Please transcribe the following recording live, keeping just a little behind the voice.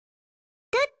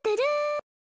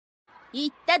言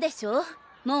ったでしょ、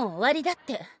もう終わりだっ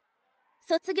て。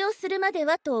卒業するまで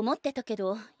はと思ってたけ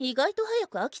ど、意外と早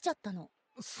く飽きちゃったの。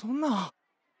そんな。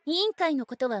委員会の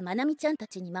ことはまなみちゃんた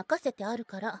ちに任せてある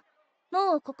から、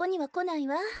もうここには来ない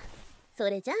わ。そ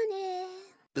れじゃあね。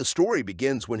 The story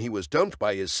begins when he was dumped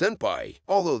by his senpai.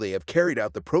 Although they have carried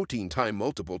out the protein time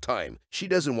multiple times, she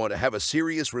doesn't want to have a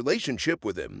serious relationship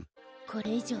with him. こ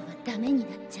れ以上はダメにな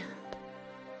っちゃう。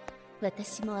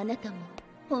私もあなたも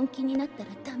本気になったら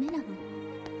ダメなの。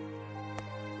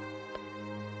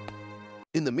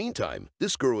In the meantime,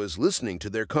 this girl is listening to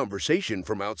their conversation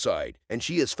from outside, and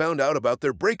she has found out about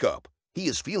their breakup. He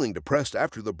is feeling depressed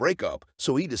after the breakup,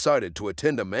 so he decided to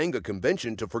attend a manga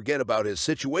convention to forget about his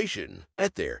situation.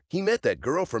 At there, he met that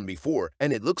girl from before,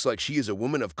 and it looks like she is a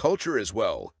woman of culture as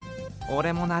well.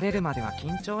 俺も慣れるまでは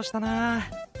緊張したな。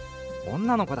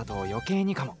女の子だと余計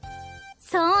にかも。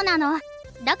そうなの。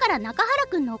だから中原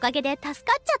くんのおかげで助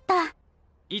かっちゃった。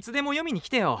いつでも読みに来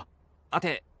てよ。あ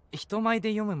て、人前で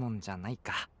読むもんじゃない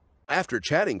か。After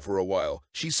chatting for a while,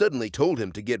 she suddenly told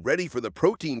him to get ready for the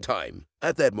protein time.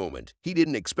 At that moment, he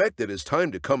didn't expect that his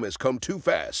time to come has come too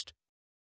fast.